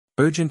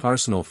Urgent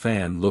Arsenal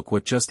fan, look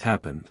what just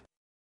happened.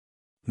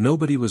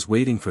 Nobody was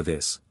waiting for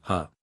this,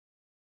 huh?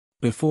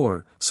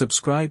 Before,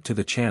 subscribe to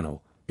the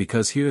channel,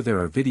 because here there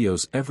are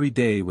videos every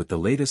day with the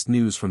latest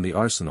news from the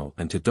Arsenal,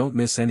 and to don't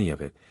miss any of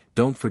it,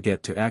 don't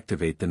forget to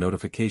activate the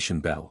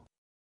notification bell.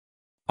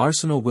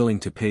 Arsenal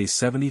willing to pay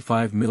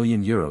 €75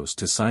 million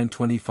to sign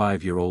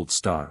 25-year-old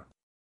star.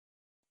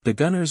 The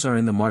Gunners are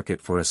in the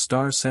market for a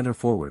star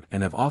centre-forward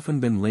and have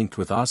often been linked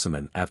with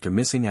Osimhen after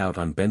missing out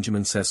on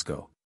Benjamin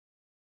Sesko.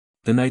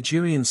 The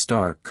Nigerian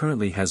star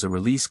currently has a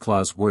release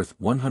clause worth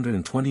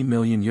 €120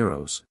 million,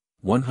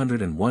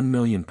 £101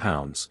 million,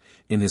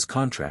 in his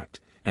contract,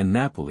 and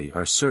Napoli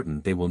are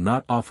certain they will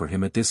not offer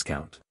him a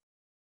discount.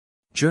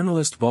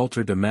 Journalist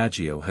Walter Di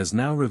Maggio has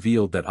now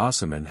revealed that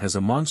Osimhen has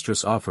a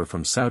monstrous offer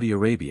from Saudi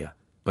Arabia,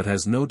 but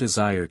has no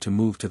desire to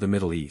move to the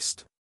Middle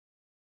East.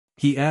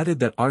 He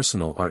added that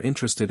Arsenal are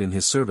interested in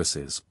his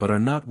services but are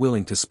not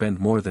willing to spend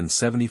more than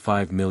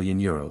 €75 million.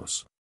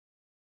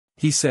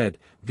 He said,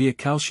 via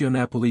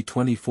Calcionapoli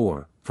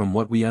 24, from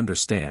what we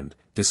understand,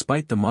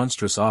 despite the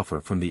monstrous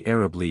offer from the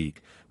Arab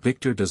League,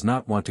 Victor does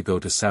not want to go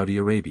to Saudi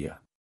Arabia.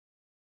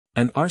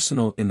 And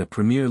Arsenal in the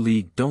Premier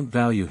League don't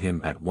value him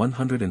at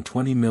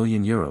 €120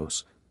 million,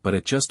 but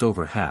at just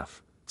over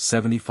half,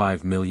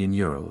 €75 million.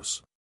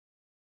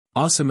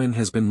 Osimhen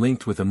has been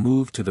linked with a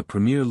move to the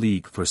Premier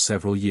League for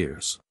several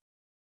years.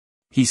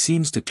 He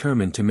seems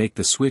determined to make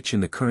the switch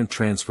in the current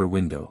transfer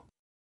window.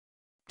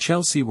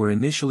 Chelsea were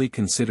initially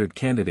considered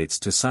candidates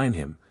to sign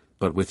him,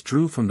 but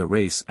withdrew from the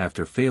race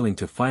after failing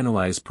to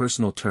finalize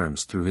personal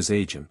terms through his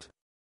agent.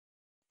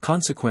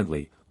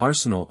 Consequently,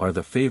 Arsenal are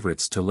the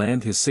favourites to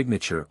land his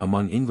signature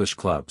among English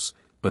clubs,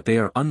 but they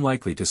are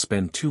unlikely to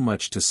spend too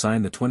much to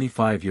sign the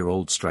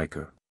 25-year-old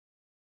striker.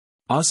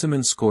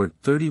 Osimhen scored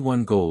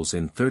 31 goals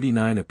in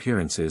 39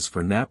 appearances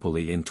for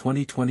Napoli in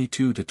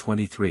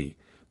 2022-23,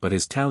 but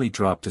his tally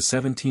dropped to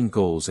 17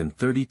 goals in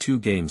 32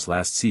 games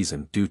last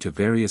season due to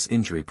various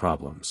injury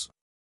problems.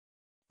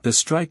 The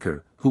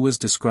striker, who was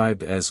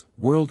described as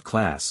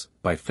world-class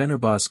by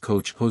Fenerbahce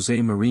coach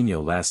José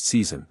Mourinho last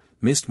season,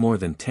 missed more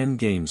than 10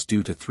 games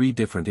due to 3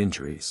 different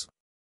injuries.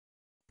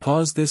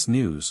 Pause this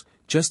news,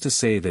 just to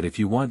say that if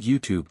you want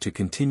YouTube to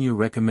continue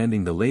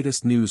recommending the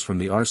latest news from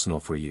the Arsenal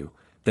for you,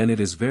 then it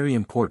is very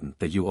important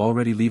that you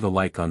already leave a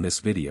like on this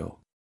video.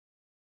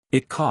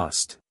 It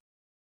cost.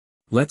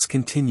 Let's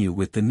continue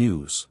with the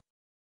news.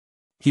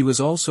 He was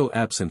also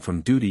absent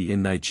from duty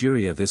in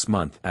Nigeria this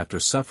month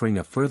after suffering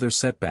a further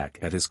setback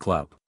at his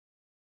club.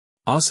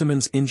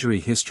 Osimhen's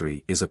injury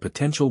history is a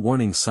potential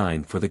warning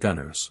sign for the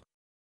Gunners.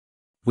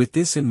 With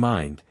this in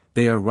mind,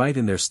 they are right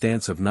in their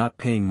stance of not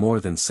paying more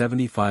than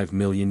 €75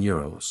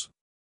 million.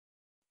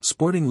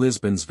 Sporting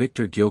Lisbon's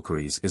Victor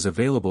Gyökeres is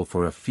available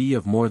for a fee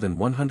of more than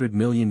 €100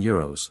 million,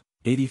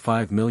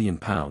 £85 million,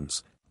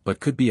 but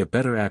could be a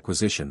better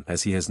acquisition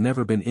as he has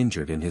never been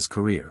injured in his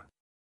career.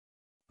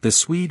 The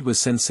Swede was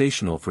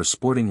sensational for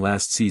Sporting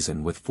last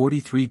season with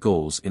 43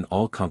 goals in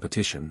all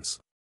competitions.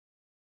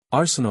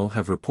 Arsenal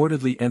have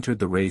reportedly entered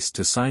the race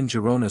to sign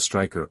Girona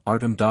striker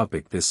Artem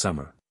Dovbyk this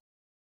summer.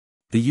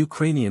 The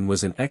Ukrainian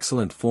was in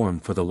excellent form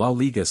for the La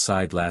Liga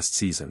side last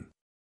season.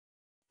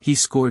 He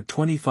scored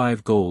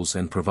 25 goals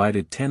and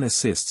provided 10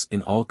 assists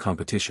in all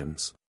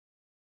competitions.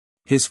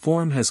 His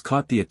form has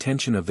caught the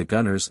attention of the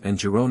Gunners, and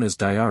Girona's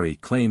diary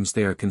claims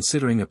they are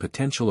considering a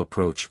potential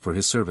approach for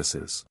his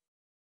services.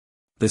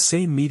 The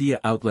same media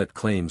outlet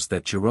claims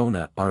that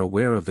Girona are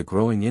aware of the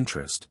growing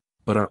interest,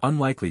 but are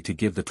unlikely to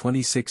give the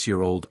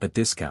 26-year-old a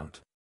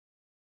discount.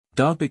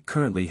 Dovbyk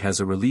currently has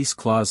a release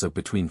clause of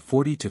between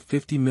 €40 to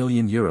 €50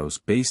 million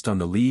based on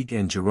the league,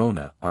 and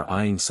Girona are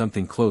eyeing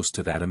something close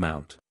to that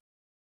amount.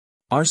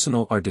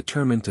 Arsenal are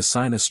determined to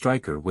sign a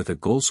striker with a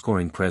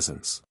goal-scoring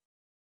presence.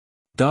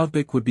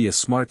 Dovbyk would be a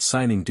smart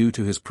signing due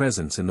to his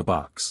presence in the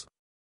box.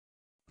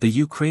 The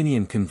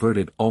Ukrainian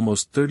converted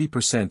almost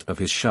 30% of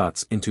his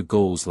shots into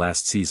goals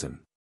last season.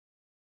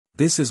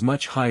 This is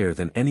much higher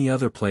than any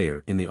other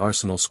player in the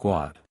Arsenal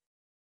squad.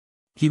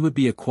 He would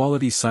be a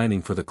quality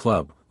signing for the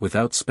club,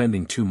 without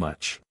spending too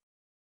much.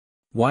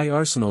 Why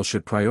Arsenal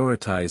should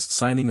prioritize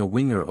signing a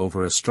winger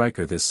over a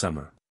striker this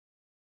summer?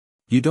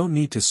 You don't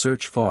need to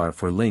search far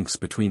for links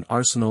between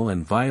Arsenal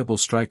and viable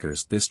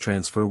strikers this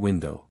transfer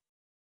window.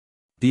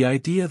 The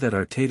idea that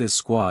Arteta's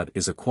squad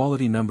is a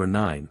quality number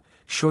 9,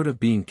 short of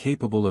being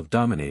capable of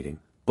dominating,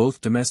 both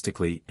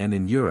domestically and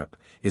in Europe,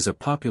 is a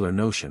popular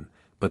notion,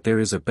 but there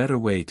is a better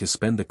way to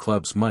spend the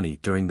club's money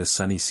during the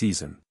sunny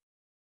season.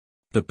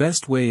 The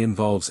best way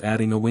involves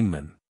adding a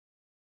wingman.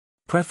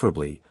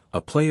 Preferably, a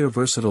player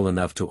versatile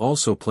enough to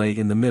also play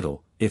in the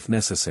middle, if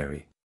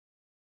necessary.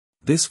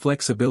 This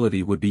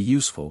flexibility would be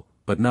useful,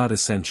 but not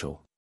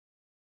essential.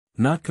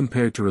 Not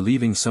compared to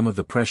relieving some of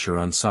the pressure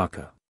on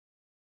Saka.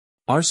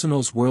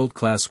 Arsenal's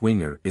world-class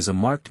winger is a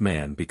marked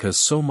man because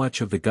so much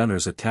of the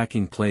Gunners'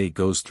 attacking play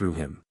goes through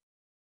him.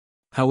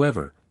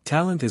 However,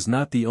 talent is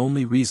not the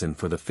only reason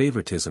for the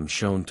favoritism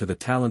shown to the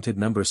talented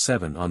number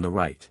 7 on the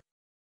right.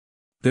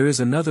 There is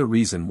another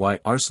reason why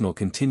Arsenal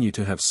continue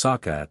to have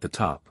Saka at the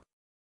top.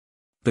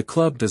 The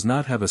club does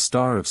not have a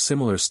star of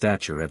similar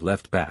stature at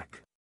left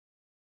back.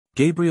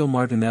 Gabriel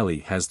Martinelli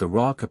has the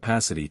raw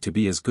capacity to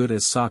be as good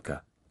as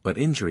Saka, but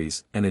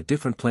injuries and a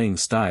different playing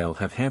style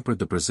have hampered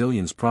the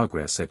Brazilian's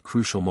progress at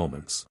crucial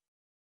moments.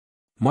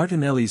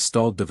 Martinelli's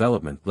stalled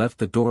development left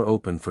the door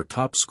open for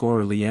top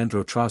scorer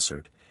Leandro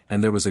Trossard,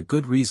 and there was a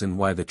good reason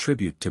why the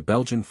tribute to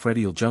Belgian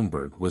Freddy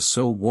Ljungberg was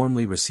so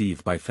warmly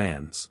received by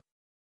fans.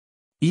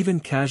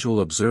 Even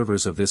casual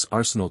observers of this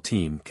Arsenal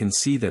team can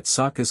see that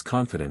Saka's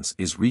confidence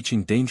is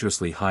reaching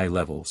dangerously high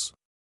levels.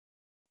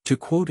 To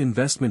quote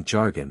investment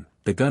jargon,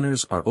 the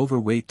Gunners are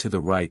overweight to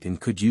the right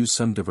and could use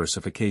some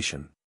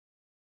diversification.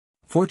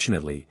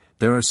 Fortunately,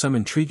 there are some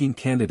intriguing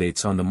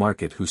candidates on the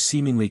market who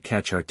seemingly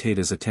catch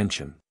Arteta's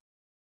attention.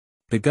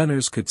 The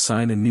Gunners could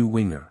sign a new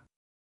winger.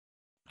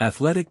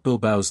 Athletic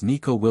Bilbao's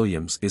Nico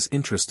Williams is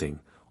interesting,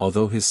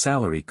 although his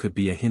salary could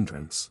be a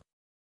hindrance.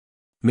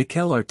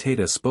 Mikel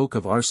Arteta spoke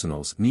of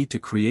Arsenal's need to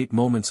create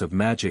moments of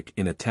magic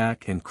in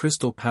attack, and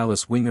Crystal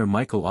Palace winger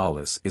Michael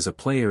Ollis is a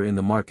player in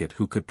the market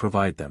who could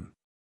provide them.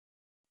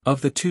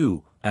 Of the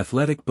two,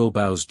 Athletic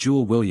Bilbao's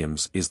Joel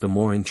Williams is the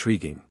more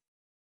intriguing.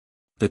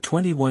 The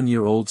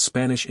 21-year-old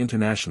Spanish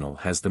international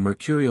has the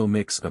mercurial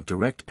mix of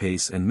direct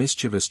pace and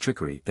mischievous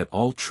trickery that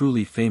all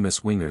truly famous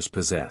wingers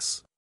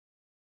possess.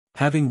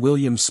 Having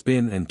Williams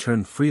spin and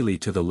turn freely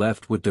to the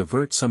left would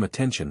divert some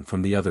attention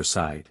from the other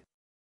side.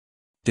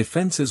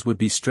 Defenses would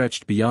be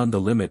stretched beyond the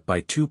limit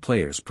by two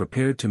players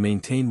prepared to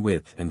maintain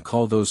width and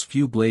call those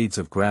few blades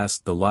of grass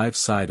the live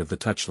side of the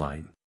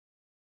touchline.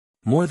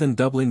 More than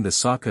doubling the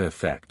Saka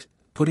effect,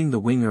 putting the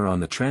winger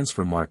on the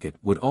transfer market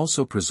would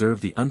also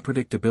preserve the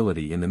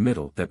unpredictability in the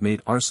middle that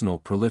made Arsenal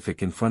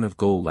prolific in front of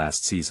goal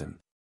last season.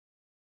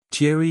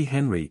 Thierry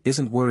Henry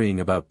isn't worrying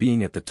about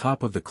being at the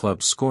top of the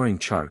club's scoring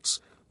charts,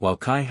 while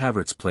Kai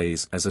Havertz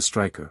plays as a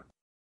striker.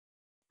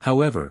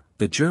 However,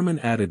 the German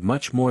added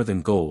much more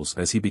than goals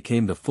as he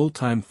became the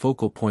full-time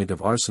focal point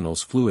of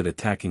Arsenal's fluid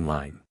attacking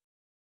line.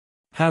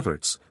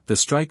 Havertz, the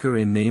striker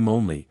in name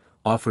only,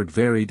 offered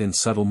varied and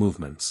subtle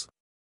movements.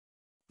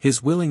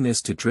 His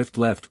willingness to drift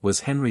left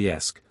was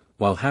Henry-esque,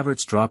 while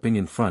Havertz dropping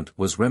in front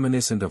was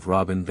reminiscent of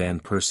Robin van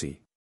Persie.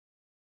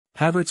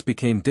 Havertz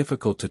became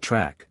difficult to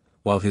track,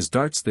 while his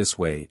darts this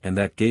way and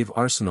that gave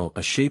Arsenal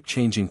a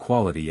shape-changing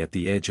quality at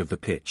the edge of the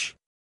pitch.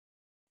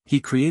 He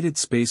created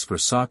space for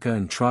Saka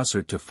and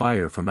Trossard to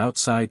fire from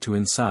outside to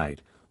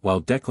inside,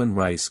 while Declan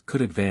Rice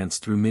could advance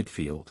through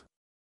midfield.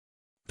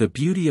 The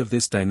beauty of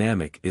this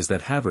dynamic is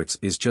that Havertz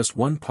is just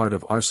one part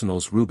of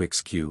Arsenal's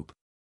Rubik's Cube.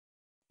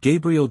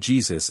 Gabriel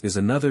Jesus is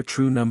another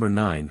true number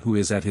 9 who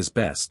is at his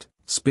best,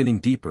 spinning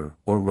deeper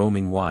or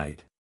roaming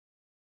wide.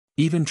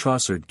 Even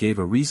Trossard gave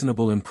a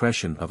reasonable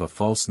impression of a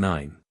false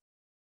 9.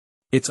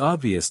 It's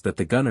obvious that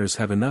the Gunners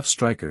have enough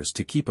strikers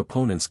to keep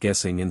opponents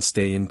guessing and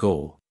stay in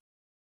goal.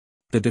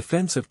 The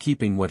defense of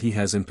keeping what he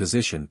has in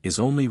position is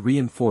only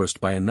reinforced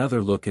by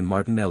another look in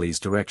Martinelli's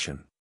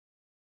direction.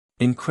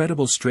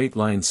 Incredible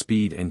straight-line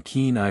speed and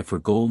keen eye for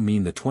goal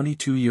mean the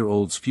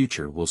 22-year-old's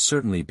future will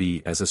certainly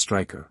be as a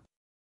striker.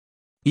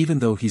 Even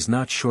though he's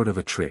not short of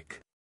a trick.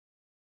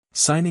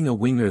 Signing a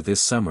winger this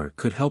summer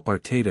could help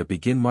Arteta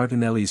begin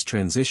Martinelli's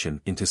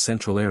transition into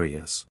central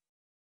areas.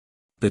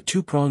 The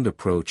two-pronged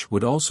approach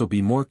would also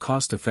be more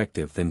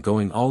cost-effective than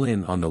going all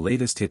in on the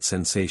latest hit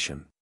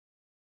sensation.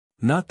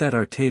 Not that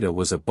Arteta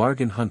was a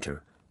bargain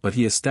hunter, but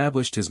he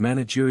established his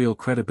managerial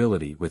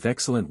credibility with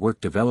excellent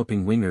work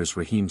developing wingers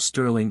Raheem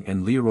Sterling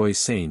and Leroy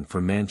Sane for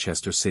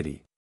Manchester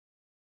City.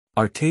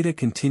 Arteta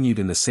continued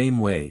in the same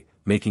way,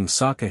 making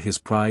Saka his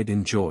pride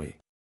and joy.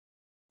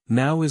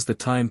 Now is the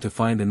time to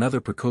find another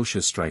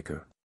precocious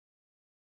striker.